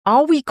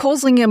Are we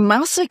causing a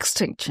mass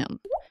extinction?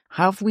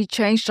 Have we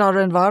changed our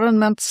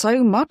environment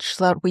so much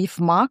that we've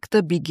marked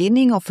the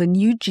beginning of a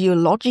new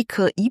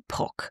geological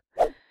epoch?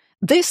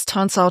 This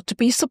turns out to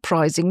be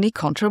surprisingly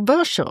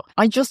controversial.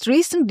 I just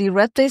recently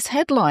read this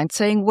headline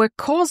saying we're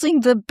causing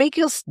the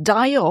biggest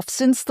die-off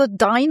since the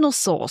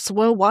dinosaurs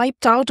were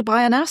wiped out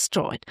by an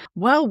asteroid.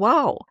 Well,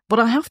 wow. But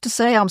I have to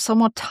say I'm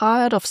somewhat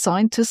tired of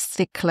scientists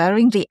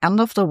declaring the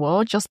end of the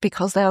world just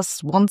because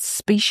there's one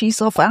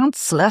species of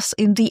ants less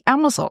in the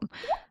Amazon.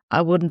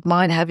 I wouldn't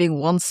mind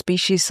having one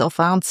species of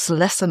ants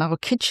less in our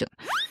kitchen.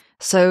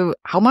 So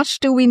how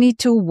much do we need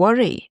to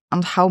worry,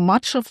 and how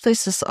much of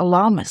this is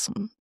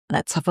alarmism?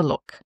 Let's have a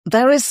look.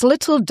 There is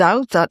little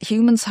doubt that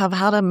humans have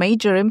had a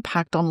major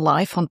impact on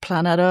life on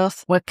planet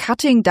Earth. We're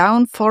cutting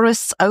down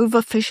forests,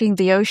 overfishing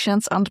the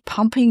oceans, and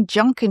pumping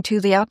junk into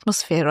the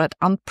atmosphere at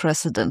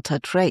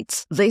unprecedented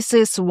rates. This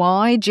is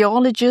why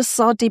geologists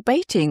are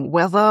debating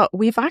whether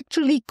we've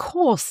actually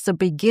caused the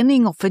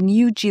beginning of a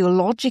new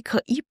geological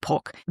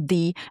epoch,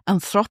 the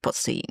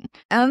Anthropocene.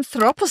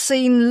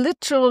 Anthropocene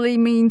literally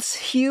means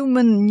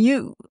human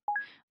new.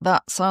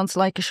 That sounds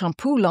like a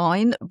shampoo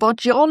line, but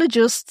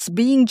geologists,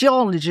 being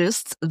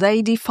geologists,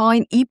 they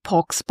define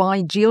epochs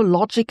by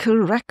geological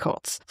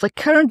records. The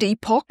current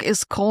epoch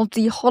is called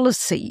the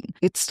Holocene.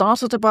 It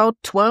started about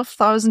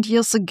 12,000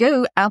 years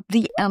ago at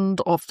the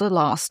end of the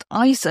last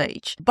ice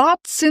age.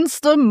 But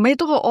since the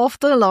middle of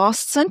the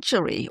last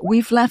century,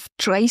 we've left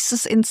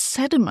traces in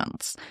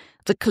sediments.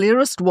 The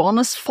clearest one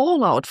is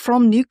fallout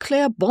from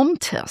nuclear bomb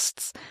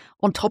tests.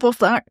 On top of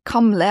that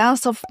come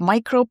layers of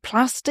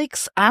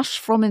microplastics, ash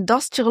from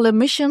industrial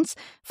emissions,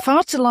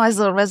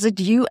 fertilizer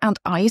residue, and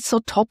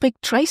isotopic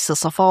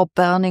traces of our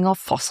burning of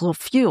fossil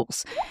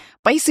fuels.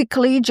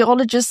 Basically,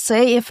 geologists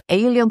say if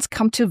aliens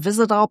come to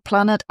visit our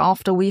planet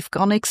after we've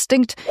gone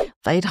extinct,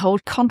 they'd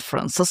hold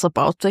conferences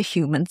about the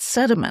human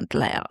sediment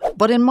layer.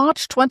 But in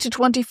March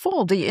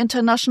 2024, the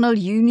International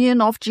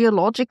Union of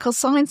Geological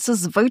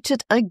Sciences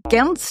voted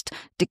against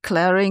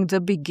declaring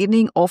the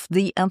beginning of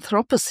the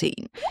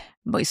Anthropocene.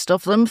 Most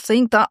of them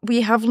think that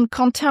we haven't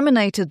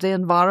contaminated the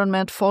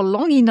environment for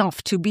long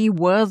enough to be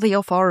worthy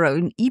of our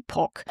own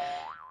epoch.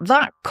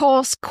 That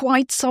caused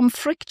quite some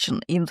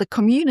friction in the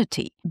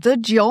community. The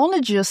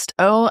geologist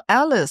Earl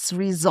Ellis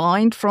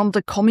resigned from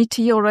the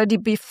committee already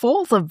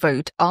before the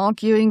vote,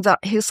 arguing that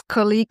his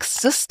colleagues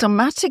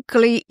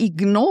systematically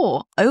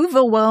ignore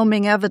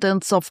overwhelming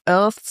evidence of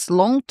Earth's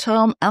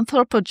long-term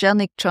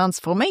anthropogenic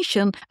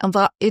transformation, and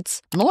that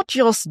it's not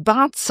just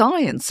bad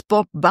science,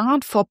 but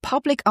bad for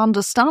public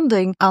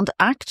understanding and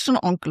action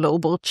on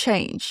global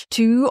change.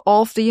 Two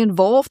of the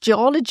involved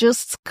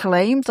geologists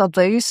claimed that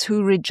those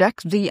who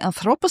reject the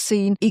Anthropocene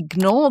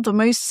ignore the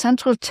most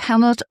central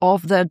tenet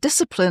of their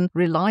discipline,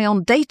 rely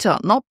on data,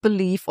 not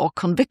belief or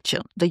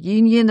conviction. The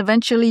union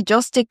eventually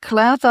just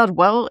declared that,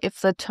 well, if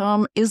the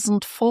term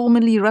isn't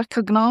formally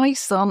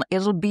recognized, then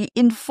it'll be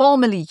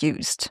informally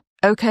used.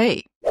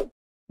 Okay.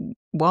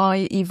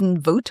 Why even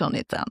vote on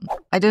it then?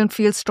 I don't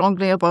feel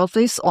strongly about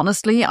this,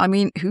 honestly. I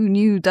mean, who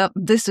knew that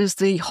this is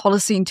the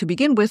Holocene to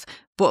begin with?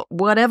 But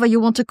whatever you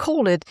want to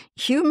call it,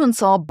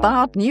 humans are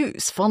bad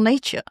news for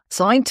nature.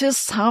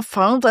 Scientists have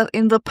found that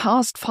in the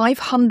past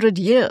 500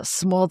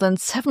 years, more than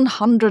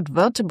 700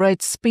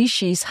 vertebrate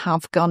species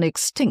have gone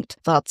extinct.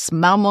 That's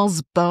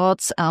mammals,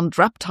 birds, and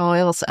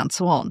reptiles, and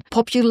so on.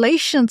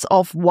 Populations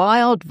of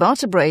wild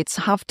vertebrates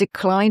have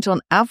declined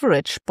on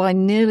average by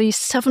nearly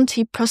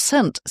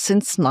 70%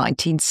 since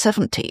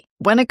 1970.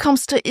 When it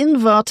comes to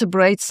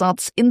invertebrates,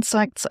 that's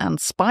insects and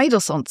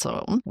spiders and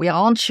so on, we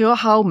aren't sure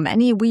how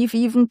many we've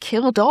even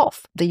killed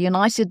off. The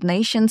United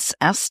Nations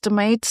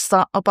estimates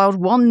that about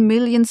 1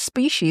 million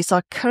species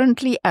are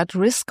currently at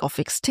risk of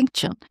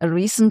extinction. A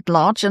recent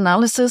large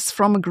analysis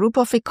from a group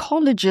of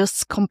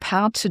ecologists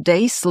compared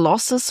today's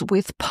losses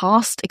with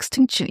past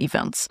extinction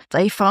events.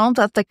 They found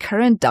that the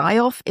current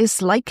die-off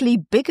is likely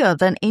bigger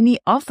than any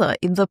other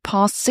in the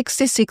past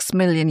 66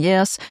 million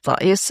years,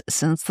 that is,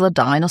 since the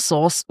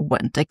dinosaurs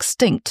went extinct.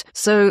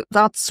 So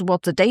that's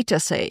what the data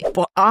say.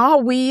 But are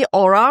we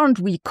or aren't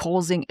we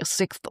causing a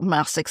sixth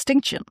mass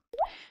extinction?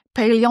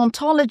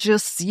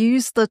 Paleontologists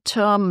use the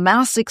term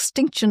mass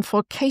extinction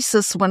for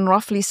cases when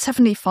roughly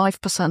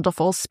 75% of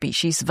all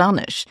species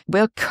vanish.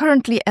 We're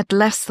currently at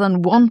less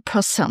than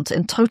 1%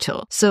 in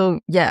total.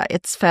 So yeah,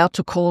 it's fair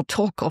to call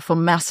talk of a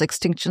mass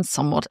extinction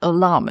somewhat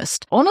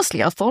alarmist.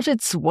 Honestly, I thought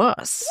it's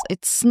worse.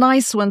 It's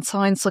nice when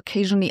science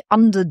occasionally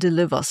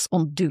underdelivers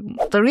on doom.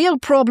 The real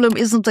problem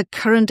isn't the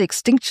current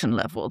extinction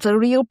level. The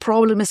real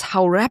problem is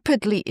how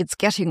rapidly it's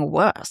getting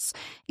worse.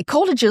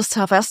 Ecologists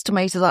have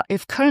estimated that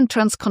if current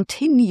trends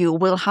continue,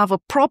 will have a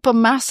proper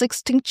mass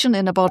extinction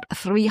in about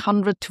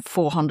 300 to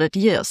 400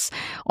 years.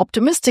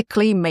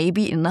 Optimistically,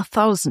 maybe in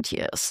 1,000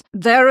 years.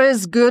 There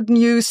is good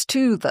news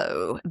too,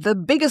 though. The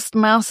biggest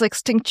mass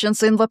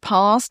extinctions in the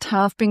past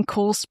have been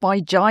caused by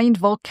giant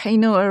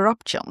volcano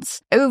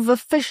eruptions.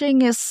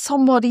 Overfishing is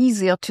somewhat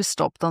easier to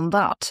stop than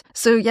that.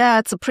 So yeah,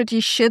 it's a pretty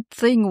shit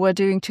thing we're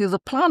doing to the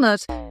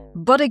planet,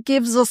 but it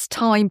gives us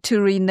time to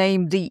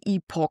rename the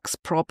epochs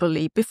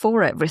properly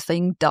before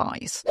everything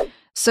dies.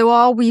 So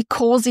are we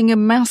causing a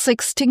mass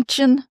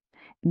extinction?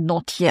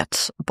 Not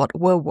yet, but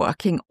we're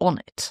working on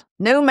it.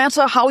 No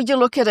matter how you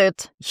look at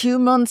it,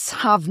 humans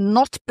have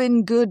not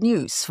been good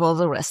news for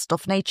the rest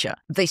of nature.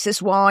 This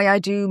is why I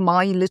do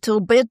my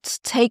little bit,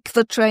 take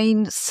the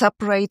train,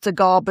 separate the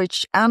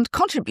garbage, and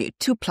contribute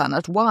to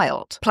Planet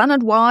Wild.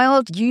 Planet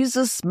Wild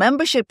uses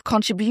membership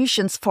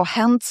contributions for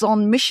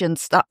hands-on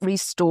missions that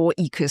restore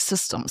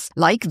ecosystems.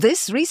 Like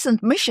this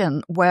recent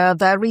mission where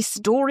they're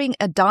restoring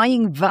a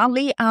dying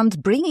valley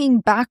and bringing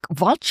back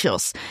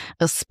vultures,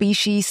 a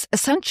species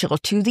essential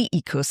to the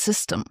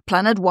ecosystem.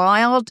 Planet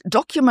Wild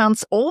documents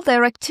all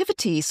their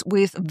activities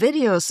with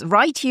videos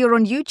right here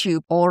on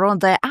YouTube or on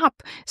their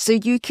app, so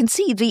you can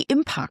see the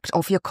impact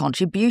of your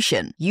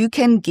contribution. You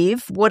can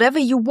give whatever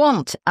you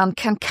want and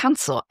can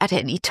cancel at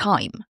any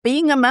time.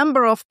 Being a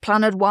member of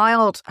Planet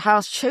Wild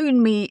has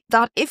shown me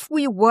that if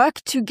we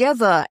work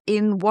together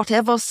in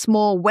whatever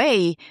small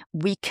way,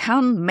 we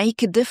can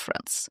make a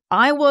difference.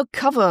 I will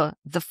cover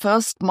the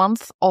first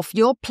month of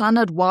your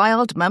Planet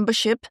Wild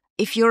membership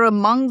if you're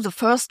among the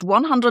first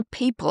 100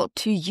 people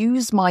to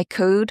use my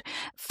code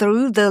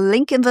through the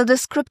link in the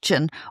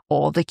description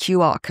or the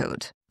QR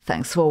code.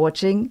 Thanks for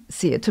watching.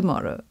 See you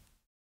tomorrow.